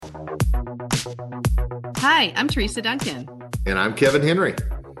Hi, I'm Teresa Duncan. And I'm Kevin Henry.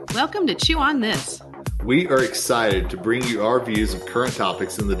 Welcome to Chew on This. We are excited to bring you our views of current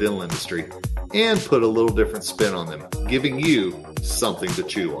topics in the dental industry and put a little different spin on them, giving you something to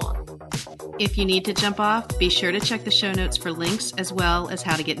chew on. If you need to jump off, be sure to check the show notes for links as well as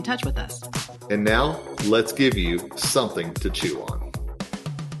how to get in touch with us. And now, let's give you something to chew on.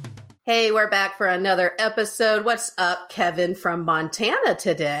 Hey, we're back for another episode. What's up, Kevin from Montana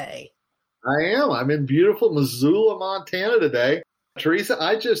today? I am. I'm in beautiful Missoula, Montana today. Teresa,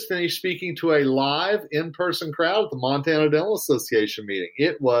 I just finished speaking to a live in-person crowd at the Montana Dental Association meeting.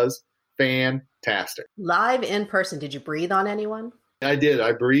 It was fantastic. Live in person. Did you breathe on anyone? I did.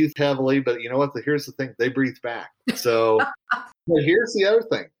 I breathed heavily, but you know what? Here's the thing. They breathed back. So but here's the other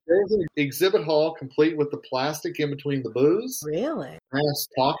thing. There's an exhibit hall complete with the plastic in between the booths. Really? Us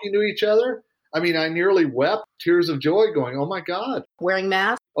talking to each other. I mean, I nearly wept, tears of joy going, oh my God. Wearing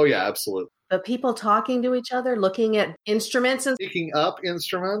masks? Oh yeah, absolutely. But people talking to each other, looking at instruments and Picking up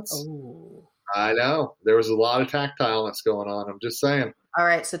instruments. Oh. I know. There was a lot of tactileness going on. I'm just saying. All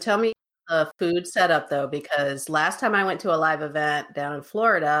right. So tell me the food setup, though, because last time I went to a live event down in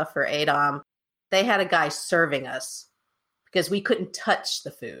Florida for ADOM, they had a guy serving us because we couldn't touch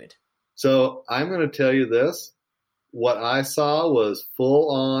the food. So I'm going to tell you this. What I saw was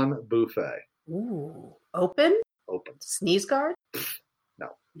full-on buffet. Ooh. Open? Open. Sneeze guard? No.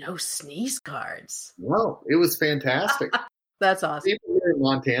 No sneeze guards. No, it was fantastic. That's awesome. People here in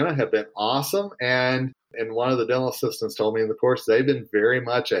Montana have been awesome. And one of the dental assistants told me in the course, they've been very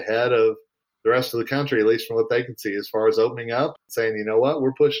much ahead of the rest of the country, at least from what they can see, as far as opening up, saying, you know what,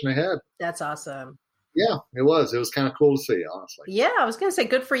 we're pushing ahead. That's awesome. Yeah, it was. It was kind of cool to see, honestly. Yeah, I was going to say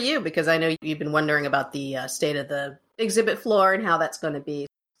good for you because I know you've been wondering about the state of the exhibit floor and how that's going to be.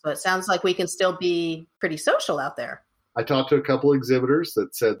 So it sounds like we can still be pretty social out there. I talked to a couple exhibitors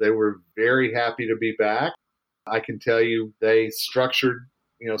that said they were very happy to be back. I can tell you they structured,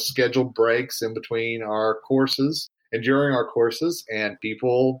 scheduled breaks in between our courses and during our courses, and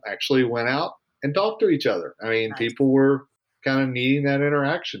people actually went out and talked to each other. I mean, Nice. People People were kind of needing that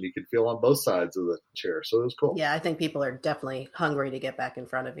interaction. You could feel on both sides of the chair, so it was cool. Yeah, I think people are definitely hungry to get back in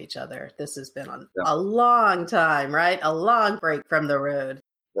front of each other. This has been a long time, right? A long break from the road.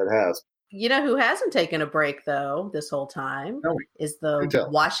 That has. You know who hasn't taken a break, though, this whole time is the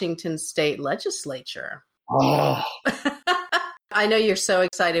Washington State Legislature. Oh. I know you're so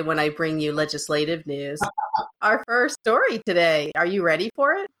excited when I bring you legislative news. Our first story today. Are you ready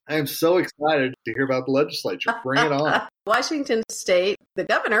for it? I am so excited to hear about the legislature. Bring it on. Washington State, the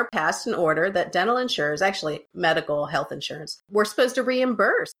governor passed an order that dental insurers, actually medical health insurance, were supposed to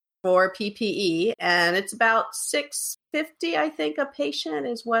reimburse for PPE, and it's about $650, I think, a patient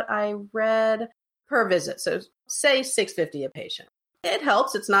is what I read per visit. So say $650 a patient. It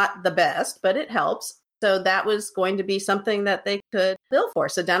helps. It's not the best, but it helps. So that was going to be something that they could bill for.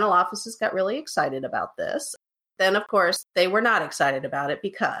 So dental offices got really excited about this. Then, of course, they were not excited about it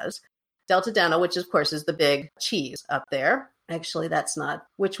because Delta Dental, which of course is the big cheese up there. Actually, that's not.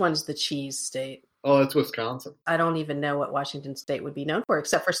 Which one's the cheese state? Oh, that's Wisconsin. I don't even know what Washington State would be known for,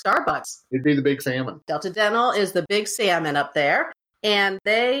 except for Starbucks. It'd be the big salmon. Delta Dental is the big salmon up there. And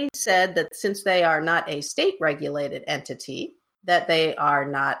they said that since they are not a state-regulated entity, that they are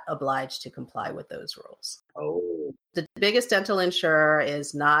not obliged to comply with those rules. Oh. The biggest dental insurer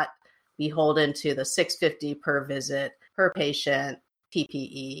is not beholden to the $650 per visit, per patient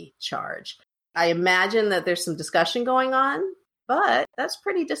PPE charge. I imagine that there's some discussion going on, but that's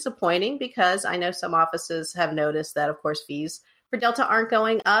pretty disappointing because I know some offices have noticed that, of course, fees for Delta aren't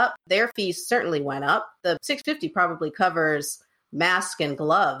going up. Their fees certainly went up. The $650 probably covers mask and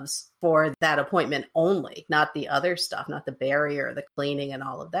gloves for that appointment only, not the other stuff, not the barrier, the cleaning and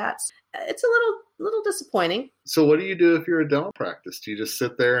all of that. It's a little disappointing. So what do you do if you're a dental practice? Do you just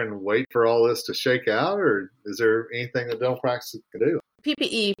sit there and wait for all this to shake out, or is there anything a dental practice can do?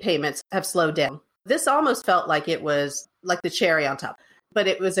 PPE payments have slowed down. This almost felt like it was like the cherry on top, but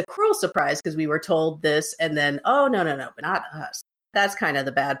it was a cruel surprise because we were told this and then, oh, no, but not us. That's kind of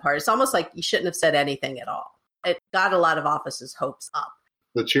the bad part. It's almost like you shouldn't have said anything at all. It got a lot of offices' hopes up.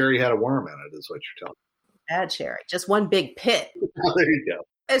 The cherry had a worm in it, is what you're telling me. Bad cherry. Just one big pit. Oh, there you go.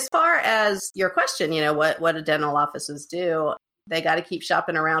 As far as your question, what do dental offices do? They got to keep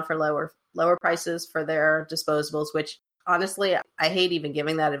shopping around for lower prices for their disposables, which honestly, I hate even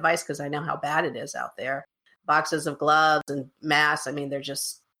giving that advice because I know how bad it is out there. Boxes of gloves and masks, I mean,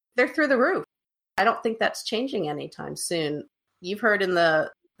 they're through the roof. I don't think that's changing anytime soon. You've heard in the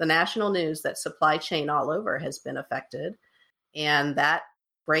national news that supply chain all over has been affected, and that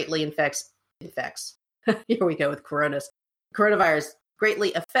greatly infects. Here we go with coronavirus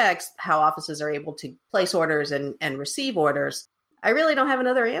greatly affects how offices are able to place orders and receive orders. I really don't have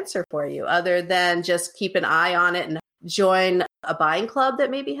another answer for you other than just keep an eye on it and join a buying club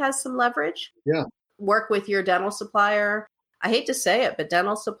that maybe has some leverage. Yeah. Work with your dental supplier. I hate to say it, but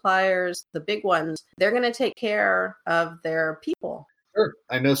dental suppliers, the big ones, they're going to take care of their people. Sure.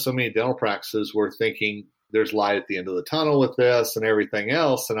 I know so many dental practices were thinking there's light at the end of the tunnel with this and everything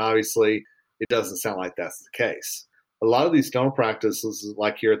else. And obviously, it doesn't sound like that's the case. A lot of these dental practices,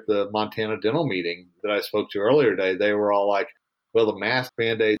 like here at the Montana dental meeting that I spoke to earlier today, they were all like, well, the mask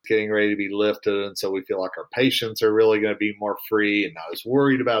mandate's getting ready to be lifted. And so we feel like our patients are really going to be more free and not as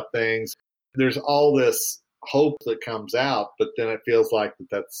worried about things. There's all this hope that comes out, but then it feels like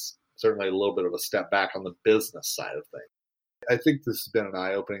that's certainly a little bit of a step back on the business side of things. I think this has been an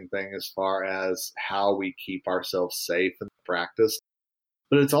eye-opening thing as far as how we keep ourselves safe in practice.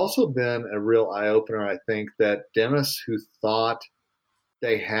 But it's also been a real eye-opener, I think, that dentists who thought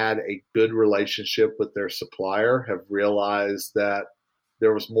they had a good relationship with their supplier have realized that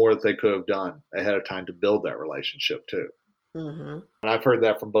there was more that they could have done ahead of time to build that relationship too. Mm-hmm. And I've heard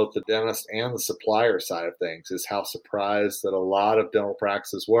that from both the dentist and the supplier side of things, is how surprised that a lot of dental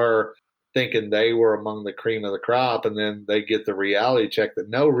practices were, thinking they were among the cream of the crop, and then they get the reality check that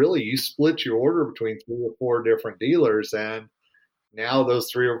no, really, you split your order between 3 or 4 different dealers, and now those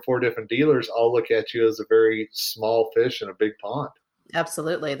 3 or 4 different dealers all look at you as a very small fish in a big pond.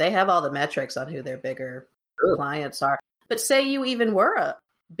 Absolutely. They have all the metrics on who their bigger Sure. clients are. But say you even were a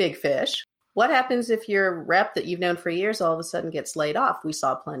big fish. What happens if your rep that you've known for years all of a sudden gets laid off? We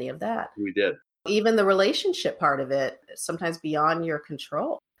saw plenty of that. We did. Even the relationship part of it, sometimes beyond your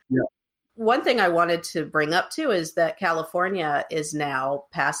control. Yeah. One thing I wanted to bring up too is that California is now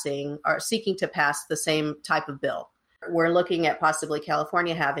passing or seeking to pass the same type of bill. We're looking at possibly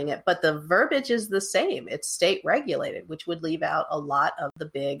California having it, but the verbiage is the same. It's state regulated, which would leave out a lot of the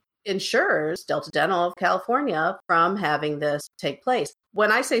big insurers, Delta Dental of California, from having this take place.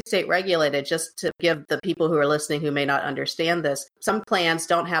 When I say state regulated, just to give the people who are listening who may not understand this, some plans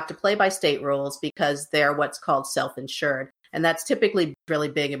don't have to play by state rules because they're what's called self-insured. And that's typically really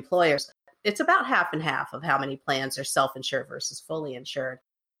big employers. It's about half and half of how many plans are self-insured versus fully insured.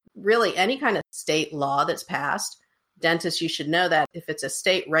 Really, any kind of state law that's passed, dentists, you should know that if it's a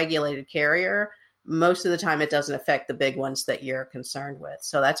state regulated carrier, most of the time it doesn't affect the big ones that you're concerned with.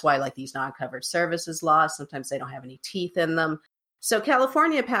 So that's why like these non-covered services laws, sometimes they don't have any teeth in them. So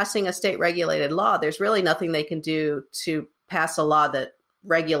California passing a state regulated law, there's really nothing they can do to pass a law that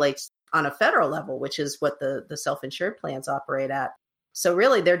regulates on a federal level, which is what the self-insured plans operate at. So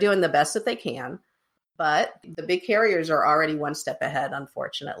really they're doing the best that they can. But the big carriers are already one step ahead,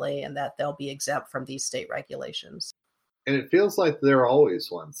 unfortunately, and that they'll be exempt from these state regulations. And it feels like they're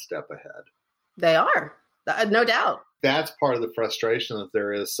always one step ahead. They are, no doubt. That's part of the frustration that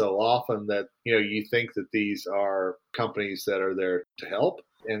there is so often, that, you think that these are companies that are there to help.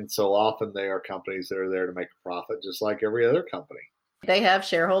 And so often they are companies that are there to make a profit, just like every other company. They have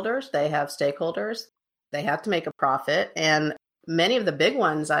shareholders, they have stakeholders, they have to make a profit. And many of the big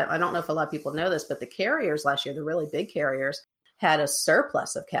ones, I don't know if a lot of people know this, but the carriers last year, the really big carriers, had a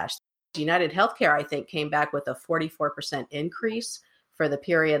surplus of cash. United Healthcare, I think, came back with a 44% increase for the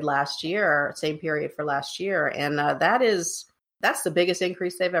period last year, same period for last year. And that's the biggest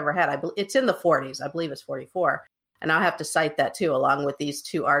increase they've ever had. It's in the 40s. I believe it's 44. And I'll have to cite that too, along with these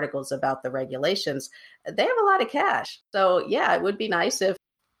 2 articles about the regulations. They have a lot of cash. So yeah, it would be nice if,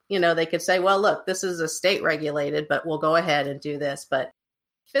 they could say, well, look, this is a state regulated, but we'll go ahead and do this. But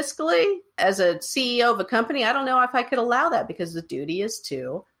fiscally, as a CEO of a company, I don't know if I could allow that because the duty is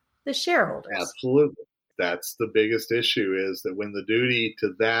to the shareholders. Absolutely. That's the biggest issue, is that when the duty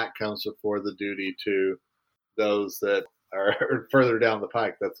to that comes before the duty to those that are further down the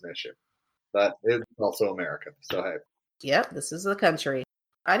pike, that's an issue. But it's also America. So, hey. Yep, this is the country.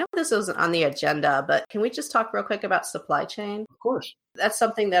 I know this isn't on the agenda, but can we just talk real quick about supply chain? Of course. That's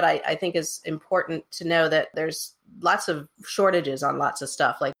something that I think is important to know, that there's lots of shortages on lots of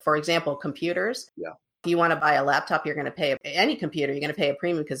stuff. Like, for example, computers. Yeah. If you want to buy a laptop, you're going to pay any computer, you're going to pay a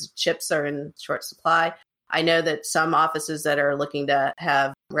premium because chips are in short supply. I know that some offices that are looking to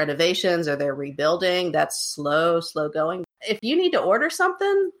have renovations or they're rebuilding, that's slow going. If you need to order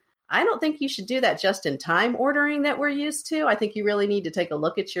something, I don't think you should do that just in time ordering that we're used to. I think you really need to take a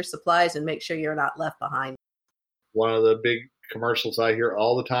look at your supplies and make sure you're not left behind. One of the big commercials I hear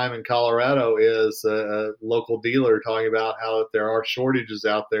all the time in Colorado is a local dealer talking about how there are shortages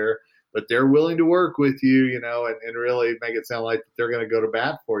out there, but they're willing to work with you, and really make it sound like they're going to go to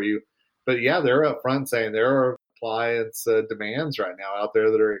bat for you. But yeah, they're up front saying there are appliance demands right now out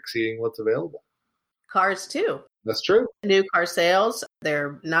there that are exceeding what's available. Cars too. That's true. New car sales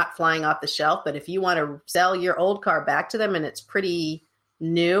They're not flying off the shelf, but if you want to sell your old car back to them and it's pretty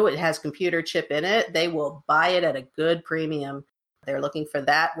new, it has computer chip in it, they will buy it at a good premium. They're looking for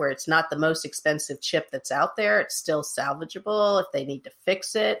that where it's not the most expensive chip that's out there. It's still salvageable if they need to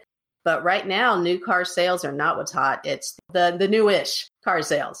fix it. But right now, new car sales are not what's hot. It's the newish car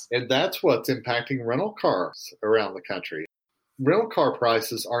sales. And that's what's impacting rental cars around the country. Rental car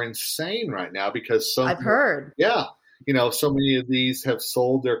prices are insane right now because I've heard. Yeah. So many of these have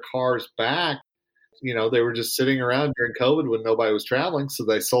sold their cars back. They were just sitting around during COVID when nobody was traveling. So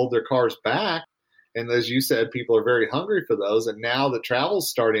they sold their cars back. And as you said, people are very hungry for those. And now that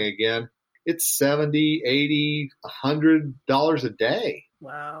travel's starting again, it's $70, $80, $100 a day.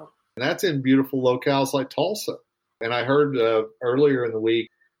 Wow. And that's in beautiful locales like Tulsa. And I heard earlier in the week,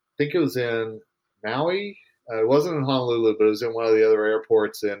 I think it was in Maui. It wasn't in Honolulu, but it was in one of the other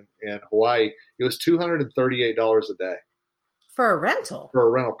airports in Hawaii. It was $238 a day. For a rental? For a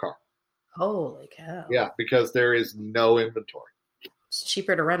rental car. Holy cow. Yeah, because there is no inventory. It's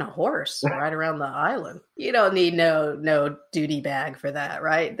cheaper to rent a horse right around the island. You don't need no duty bag for that,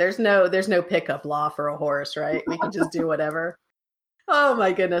 right? There's no pickup law for a horse, right? We can just do whatever. Oh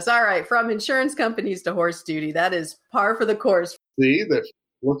my goodness. All right. From insurance companies to horse duty. That is par for the course. See,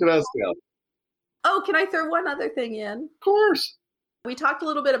 look at us go. Oh, can I throw one other thing in? Of course. We talked a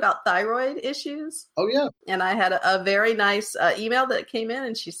little bit about thyroid issues. Oh, yeah. And I had a very nice email that came in,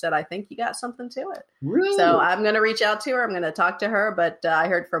 and she said, I think you got something to it. Really? So I'm going to reach out to her. I'm going to talk to her. But I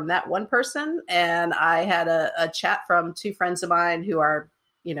heard from that one person, and I had a chat from two friends of mine who are,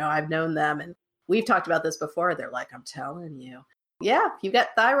 I've known them, and we've talked about this before. They're like, I'm telling you. Yeah, if you've got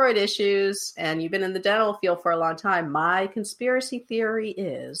thyroid issues and you've been in the dental field for a long time, my conspiracy theory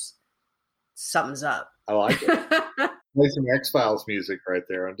is something's up. I like it. Play some X-Files music right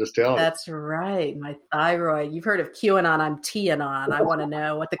there. I'm just telling you. That's right. My thyroid. You've heard of QAnon. I'm T-anon. I want to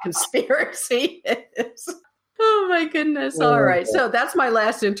know what the conspiracy is. Oh, my goodness. All right. So that's my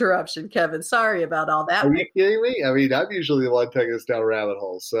last interruption, Kevin. Sorry about all that. Are you kidding me? I mean, I'm usually the one taking us down rabbit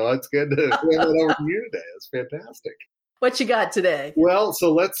holes. So it's good to hand it over to you today. It's fantastic. What you got today? Well,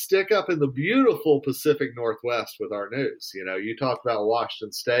 so let's stick up in the beautiful Pacific Northwest with our news. You talked about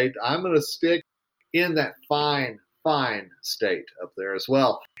Washington State. I'm going to stick in that fine state up there as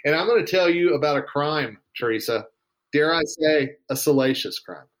well. And I'm going to tell you about a crime, Teresa. Dare I say a salacious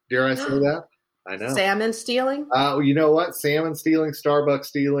crime? Dare I say that? I know. Salmon stealing? You know what? Salmon stealing, Starbucks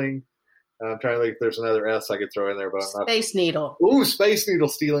stealing. I'm trying to think if there's another S I could throw in there, but I'm not. Space needle. Ooh, space needle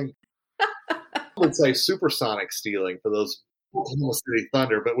stealing. I would say supersonic stealing for those Oklahoma City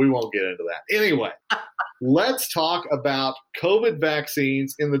Thunder, but we won't get into that. Anyway, let's talk about COVID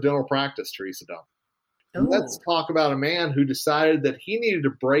vaccines in the dental practice, Teresa Dunn. Let's talk about a man who decided that he needed to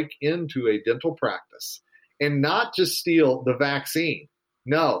break into a dental practice and not just steal the vaccine.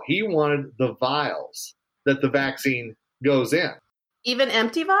 No, he wanted the vials that the vaccine goes in. Even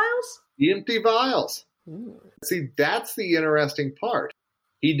empty vials? Empty vials. See, that's the interesting part.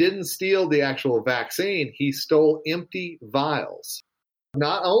 He didn't steal the actual vaccine. He stole empty vials.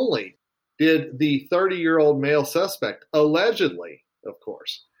 Not only did the 30-year-old male suspect allegedly, of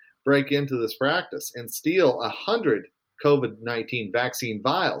course, break into this practice and steal 100 COVID-19 vaccine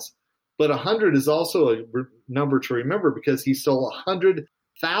vials, but 100 is also a number to remember because he stole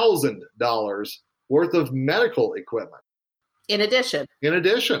 $100,000 worth of medical equipment. In addition,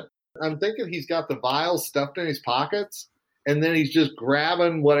 I'm thinking he's got the vials stuffed in his pockets. And then he's just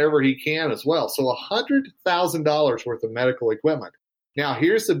grabbing whatever he can as well. So $100,000 worth of medical equipment. Now,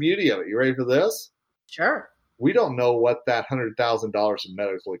 here's the beauty of it. You ready for this? Sure. We don't know what that $100,000 of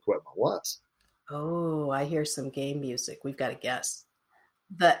medical equipment was. Oh, I hear some game music. We've got to guess.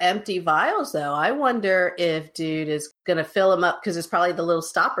 The empty vials, though, I wonder if dude is going to fill them up because it's probably the little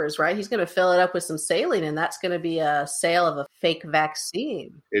stoppers, right? He's going to fill it up with some saline, and that's going to be a sale of a fake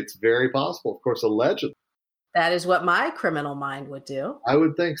vaccine. It's very possible. Of course, allegedly. That is what my criminal mind would do. I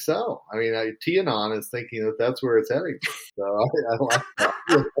would think so. I mean, Tianon is thinking that that's where it's heading. So I like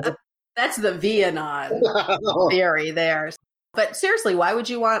that. That's the Vianon theory there. But seriously, why would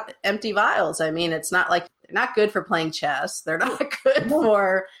you want empty vials? I mean, it's not like they're not good for playing chess. They're not good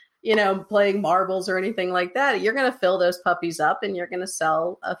for, playing marbles or anything like that. You're going to fill those puppies up and you're going to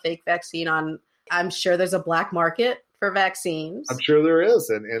sell a fake vaccine on, I'm sure there's a black market for vaccines. I'm sure there is.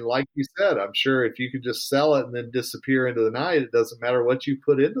 And like you said, I'm sure if you could just sell it and then disappear into the night, it doesn't matter what you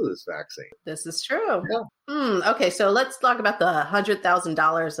put into this vaccine. This is true. Yeah. Okay, so let's talk about the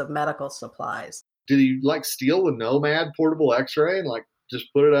 $100,000 of medical supplies. Did he steal the Nomad portable x-ray and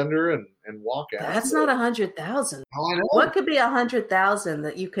just put it under and walk out? That's not $100,000. Oh, I know. What could be $100,000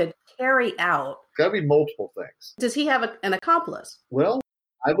 that you could carry out got to be multiple things. Does he have an accomplice? Well,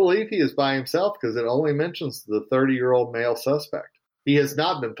 I believe he is by himself because it only mentions the 30-year-old male suspect. He has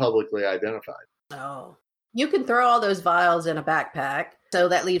not been publicly identified. Oh. You can throw all those vials in a backpack. So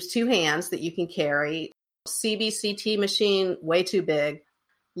that leaves 2 hands that you can carry. CBCT machine, way too big.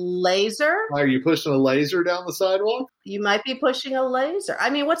 Laser? Are you pushing a laser down the sidewalk? You might be pushing a laser. I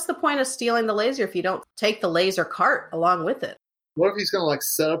mean, what's the point of stealing the laser if you don't take the laser cart along with it? What if he's going to like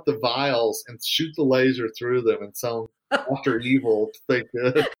set up the vials and shoot the laser through them and some Dr. Evil think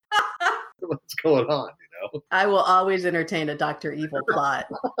what's going on, you know? I will always entertain a Dr. Evil plot.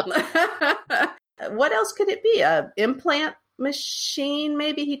 What else could it be? A implant machine?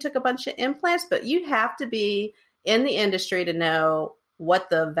 Maybe he took a bunch of implants, but you have to be in the industry to know what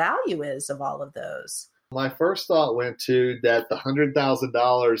the value is of all of those. My first thought went to that the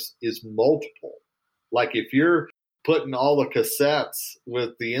 $100,000 is multiple. Like if you're putting all the cassettes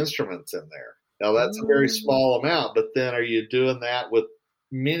with the instruments in there. Now that's a very small amount, but then are you doing that with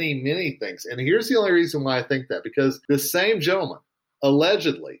many, many things? And here's the only reason why I think that, because the same gentleman,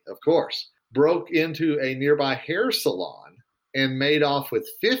 allegedly, of course, broke into a nearby hair salon and made off with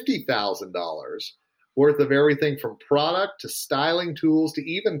 $50,000 worth of everything from product to styling tools to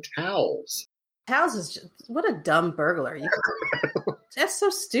even towels. Towels is just, what a dumb burglar. That's so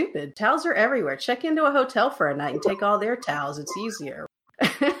stupid. Towels are everywhere. Check into a hotel for a night and take all their towels. It's easier.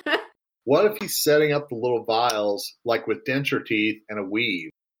 What if he's setting up the little vials like with denture teeth and a weave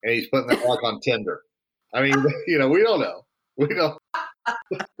and he's putting that like on Tinder? I mean, you know, we don't know. We don't.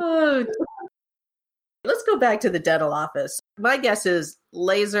 Oh. Let's go back to the dental office. My guess is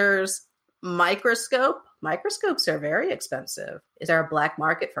lasers, microscope. Microscopes are very expensive. Is there a black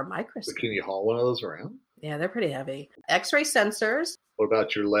market for microscopes? But can you haul one of those around? Yeah, they're pretty heavy. X-ray sensors. What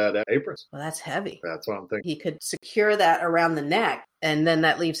about your lead aprons? Well, that's heavy. That's what I'm thinking. He could secure that around the neck, and then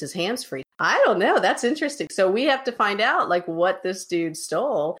that leaves his hands free. I don't know. That's interesting. So we have to find out like what this dude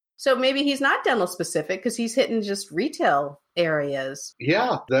stole. So maybe he's not dental specific because he's hitting just retail areas.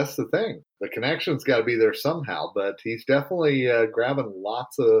 Yeah, that's the thing. The connection's got to be there somehow, but he's definitely grabbing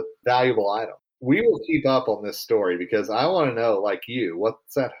lots of valuable items. We will keep up on this story because I want to know, like you,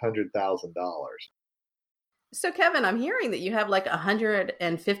 what's that $100,000? So, Kevin, I'm hearing that you have like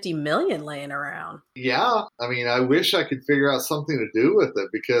 150 million laying around. Yeah. I mean, I wish I could figure out something to do with it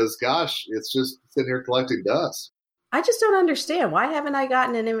because, gosh, it's just sitting here collecting dust. I just don't understand. Why haven't I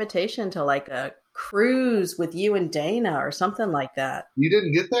gotten an invitation to like a cruise with you and Dana or something like that? You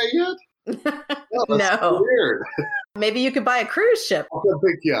didn't get that yet? Oh, that's No. weird. Maybe you could buy a cruise ship. I'll come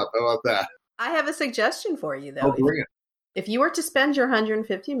pick you up. How about that? I have a suggestion for you, though. I'll bring it. If you were to spend your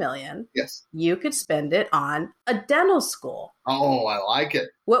 150 million, yes, you could spend it on a dental school. Oh, I like it.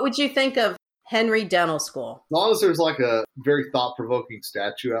 What would you think of Henry Dental School? As long as there's like a very thought-provoking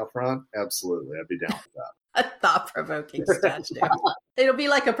statue out front, absolutely. I'd be down for that. A thought-provoking statue. It'll be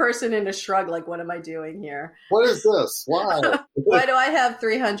like a person in a shrug, like, what am I doing here? What is this? Why? Why do I have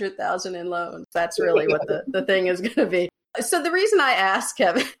 300,000 in loans? That's really what the thing is going to be. So the reason I asked,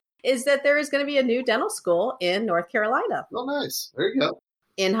 Kevin, is that there is going to be a new dental school in North Carolina. Oh, nice. There you go.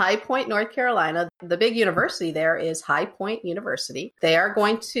 In High Point, North Carolina. The big university there is High Point University. They are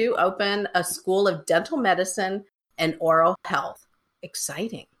going to open a school of dental medicine and oral health.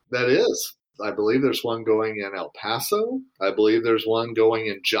 Exciting. That is. I believe there's one going in El Paso. I believe there's one going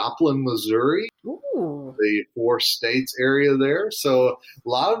in Joplin, Missouri. Ooh. The 4 states area there. So a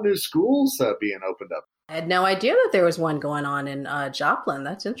lot of new schools being opened up. I had no idea that there was one going on in Joplin.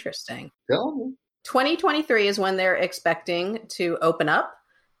 That's interesting. Tell me. 2023 is when they're expecting to open up,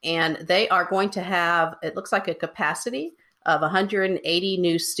 and they are going to have, it looks like a capacity of 180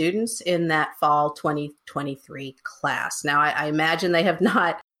 new students in that fall 2023 class. Now, I imagine they have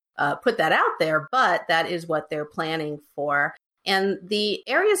not put that out there, but that is what they're planning for. And the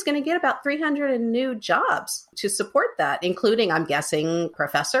area is going to get about 300 new jobs to support that, including, I'm guessing,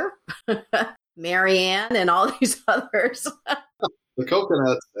 Professor, Marianne, and all these others. The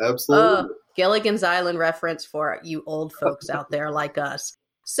coconuts, absolutely. Gilligan's Island reference for you old folks out there like us.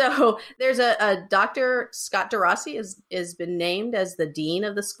 So there's a Dr. Scott DeRossi has been named as the Dean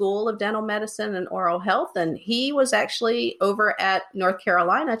of the School of Dental Medicine and Oral Health. And he was actually over at North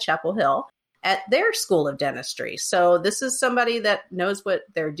Carolina, Chapel Hill, at their School of Dentistry. So this is somebody that knows what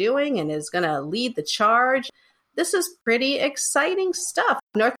they're doing and is going to lead the charge. This is pretty exciting stuff.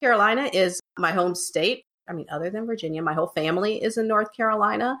 North Carolina is my home state. I mean, other than Virginia, my whole family is in North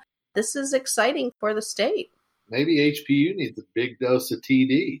Carolina. This is exciting for the state. Maybe HPU needs a big dose of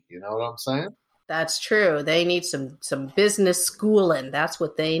TD. You know what I'm saying? That's true. They need some business schooling. That's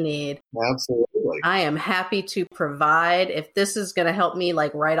what they need. Absolutely. Absolutely. I am happy to provide. If this is going to help me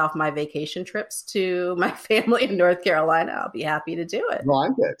like write off my vacation trips to my family in North Carolina, I'll be happy to do it. No, I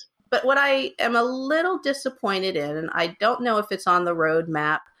get. But what I am a little disappointed in, and I don't know if it's on the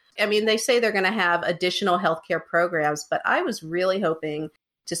roadmap. I mean, they say they're going to have additional healthcare programs, but I was really hoping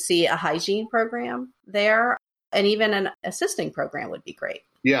to see a hygiene program there, and even an assisting program would be great.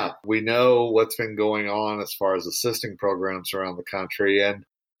 Yeah, we know what's been going on as far as assisting programs around the country. And,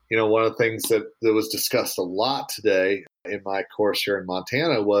 one of the things that was discussed a lot today in my course here in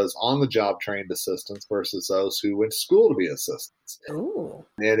Montana was on-the-job trained assistants versus those who went to school to be assistants. Ooh.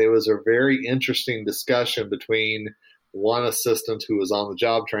 And it was a very interesting discussion between one assistant who was on the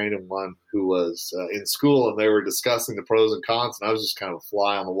job trained and one who was in school, and they were discussing the pros and cons, and I was just kind of a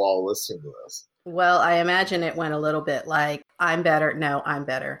fly on the wall listening to this. Well, I imagine it went a little bit like, I'm better. No, I'm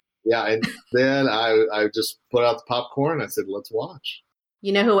better. Yeah, and then I just put out the popcorn and I said, let's watch.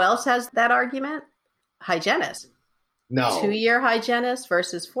 You know who else has that argument? Hygienists. No. 2-year hygienists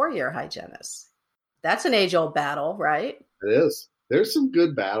versus 4-year hygienists. That's an age-old battle, right? It is. There's some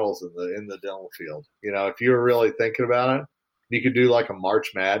good battles in the dental field. If you were really thinking about it, you could do like a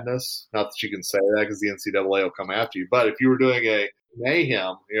March Madness. Not that you can say that because the NCAA will come after you. But if you were doing a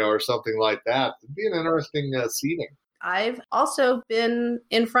mayhem, or something like that, it'd be an interesting seating. I've also been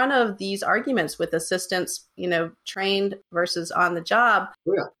in front of these arguments with assistants, trained versus on the job.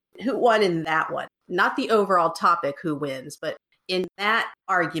 Oh, yeah. Who won in that one? Not the overall topic, who wins, but in that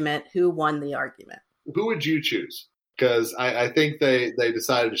argument, who won the argument? Who would you choose? Because I think they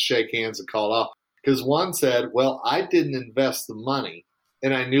decided to shake hands and call it off. Because one said, well, I didn't invest the money,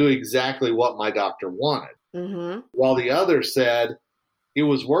 and I knew exactly what my doctor wanted. Mm-hmm. While the other said it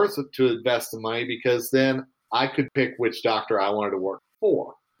was worth it to invest the money because then I could pick which doctor I wanted to work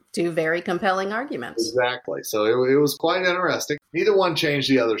for. Two very compelling arguments. Exactly. So it was quite interesting. Neither one changed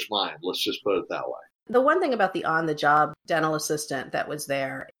the other's mind. Let's just put it that way. The one thing about the on-the-job dental assistant that was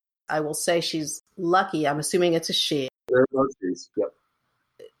there, I will say she's lucky. I'm assuming it's a she. There are both these. Yep.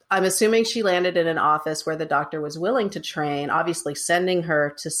 I'm assuming she landed in an office where the doctor was willing to train, obviously sending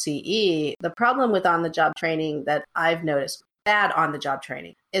her to CE. The problem with on-the-job training that I've noticed, bad on-the-job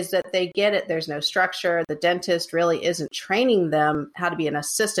training, is that they get it. There's no structure. The dentist really isn't training them how to be an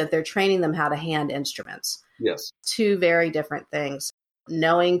assistant. They're training them how to hand instruments. Yes. Two very different things.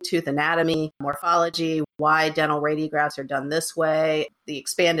 Knowing tooth anatomy, morphology, why dental radiographs are done this way, the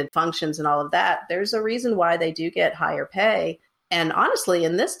expanded functions and all of that. There's a reason why they do get higher pay. And honestly,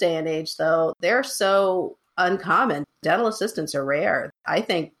 in this day and age, though, they're so uncommon. Dental assistants are rare. I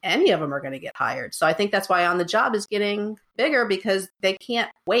think any of them are going to get hired. So I think that's why on the job is getting bigger, because they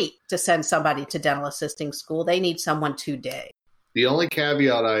can't wait to send somebody to dental assisting school. They need someone today. The only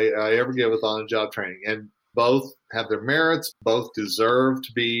caveat I ever give with on-the-job training, and both have their merits, both deserve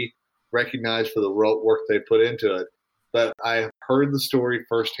to be recognized for the work they put into it. But I have heard the story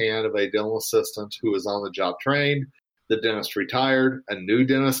firsthand of a dental assistant who was on the job trained. The dentist retired, a new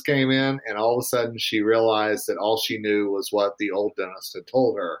dentist came in, and all of a sudden she realized that all she knew was what the old dentist had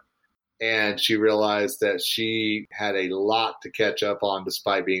told her. And she realized that she had a lot to catch up on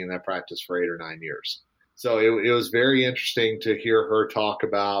despite being in that practice for 8 or 9 years. So it was very interesting to hear her talk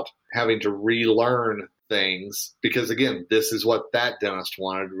about having to relearn things because, again, this is what that dentist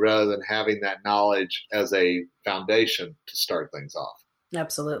wanted rather than having that knowledge as a foundation to start things off.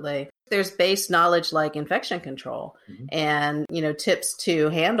 Absolutely. There's base knowledge like infection control and, tips to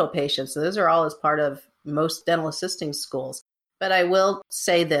handle patients. So those are all as part of most dental assisting schools. But I will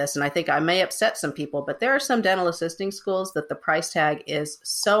say this, and I think I may upset some people, but there are some dental assisting schools that the price tag is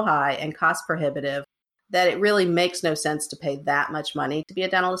so high and cost prohibitive that it really makes no sense to pay that much money to be a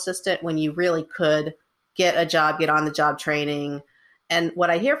dental assistant when you really could get a job, get on the job training. And what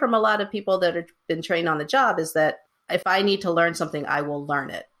I hear from a lot of people that have been trained on the job is that if I need to learn something, I will learn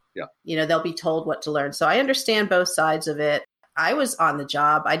it. Yeah. They'll be told what to learn. So I understand both sides of it. I was on the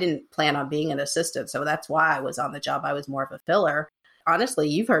job. I didn't plan on being an assistant. So that's why I was on the job. I was more of a filler. Honestly,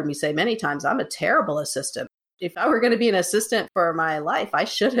 you've heard me say many times, I'm a terrible assistant. If I were going to be an assistant for my life, I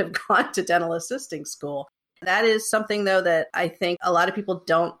should have gone to dental assisting school. That is something, though, that I think a lot of people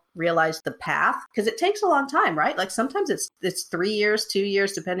don't realize the path because it takes a long time, right? Like sometimes it's 3 years, 2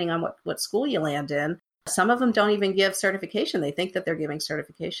 years, depending on what school you land in. Some of them don't even give certification. They think that they're giving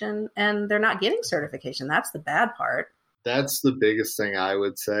certification and they're not getting certification. That's the bad part. That's the biggest thing I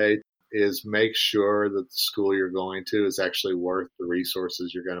would say is make sure that the school you're going to is actually worth the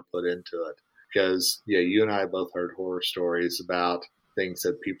resources you're going to put into it. Because, you and I both heard horror stories about things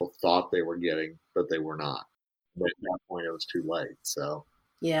that people thought they were getting, but they were not. But at that point, it was too late. So,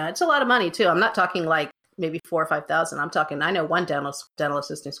 yeah, it's a lot of money, too. I'm not talking like maybe 4 or 5,000. I'm talking, I know one dental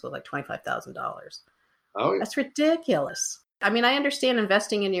assisting school like $25,000. Oh, yeah. That's ridiculous. I mean, I understand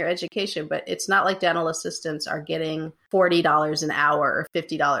investing in your education, but it's not like dental assistants are getting $40 an hour or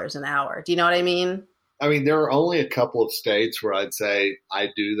 $50 an hour. Do you know what I mean? I mean, there are only a couple of states where I'd say I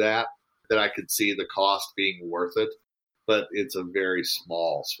do that I could see the cost being worth it, but it's a very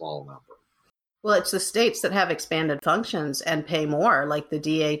small number. Well, it's the states that have expanded functions and pay more, like the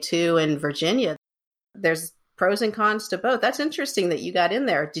DA2 in Virginia. There's pros and cons to both. That's interesting that you got in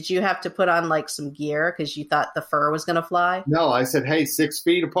there. Did you have to put on like some gear because you thought the fur was going to fly? No, I said, hey, 6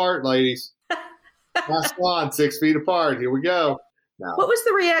 feet apart, ladies. Mask on, 6 feet apart. Here we go. No. What was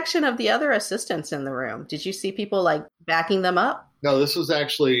the reaction of the other assistants in the room? Did you see people like backing them up? No, this was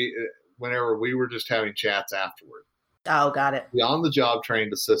actually whenever we were just having chats afterward. Oh, got it. The on-the-job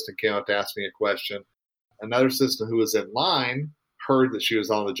trained assistant came up to ask me a question. Another assistant who was in line heard that she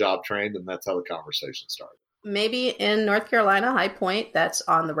was on-the-job trained, and that's how the conversation started. Maybe in North Carolina, High Point, that's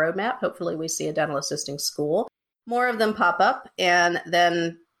on the roadmap. Hopefully we see a dental assisting school. More of them pop up. And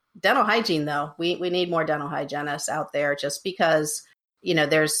then dental hygiene, though. We need more dental hygienists out there just because, you know,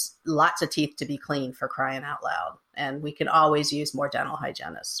 there's lots of teeth to be cleaned, for crying out loud. And we can always use more dental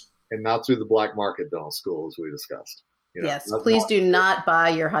hygienists. And not through the black market dental school, as we discussed. You know, yes, please do not buy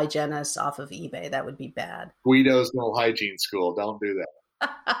your hygienist off of eBay. That would be bad. Guido's Dental Hygiene School. Don't do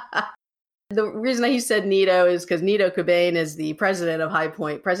that. The reason he said Nito is because Nito Cobain is the president of High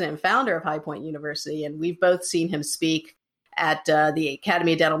Point, president and founder of High Point University. And we've both seen him speak at the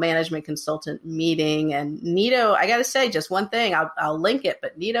Academy of Dental Management Consultant meeting. And Nito, I got to say just one thing, I'll link it,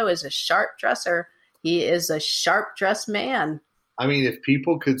 but Nito is a sharp dresser. He is a sharp dressed man. I mean, if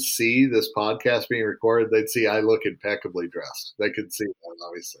people could see this podcast being recorded, they'd see I look impeccably dressed. They could see that,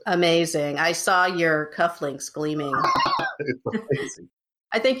 obviously. Amazing. I saw your cufflinks gleaming. It's amazing.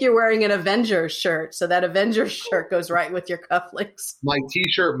 I think you're wearing an Avengers shirt, so that Avengers shirt goes right with your cufflinks. My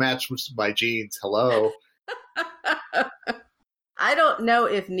T-shirt matched with my jeans. Hello. I don't know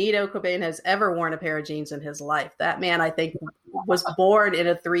if Nito Cobain has ever worn a pair of jeans in his life. That man, I think, was born in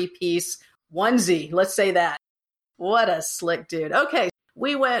a 3-piece onesie. Let's say that. What a slick dude. Okay,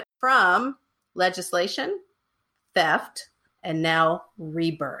 we went from legislation, theft, and now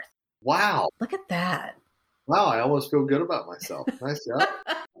rebirth. Wow. Look at that. Wow, I almost feel good about myself. Nice job.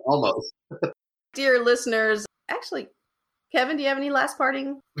 Almost. Dear listeners, actually, Kevin, do you have any last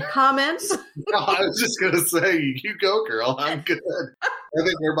parting comments? No, I was just going to say, you go, girl. I'm good. I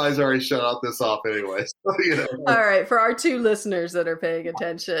think everybody's already shut out this off anyway. So, you know. All right, for our 2 listeners that are paying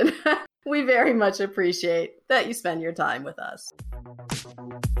attention, we very much appreciate that you spend your time with us.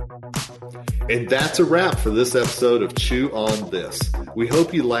 And that's a wrap for this episode of Chew on This. We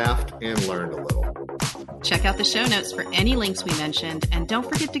hope you laughed and learned a little. Check out the show notes for any links we mentioned, and don't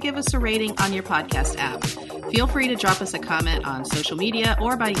forget to give us a rating on your podcast app. Feel free to drop us a comment on social media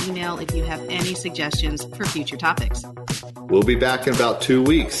or by email if you have any suggestions for future topics. We'll be back in about 2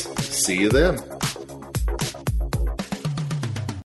 weeks. See you then.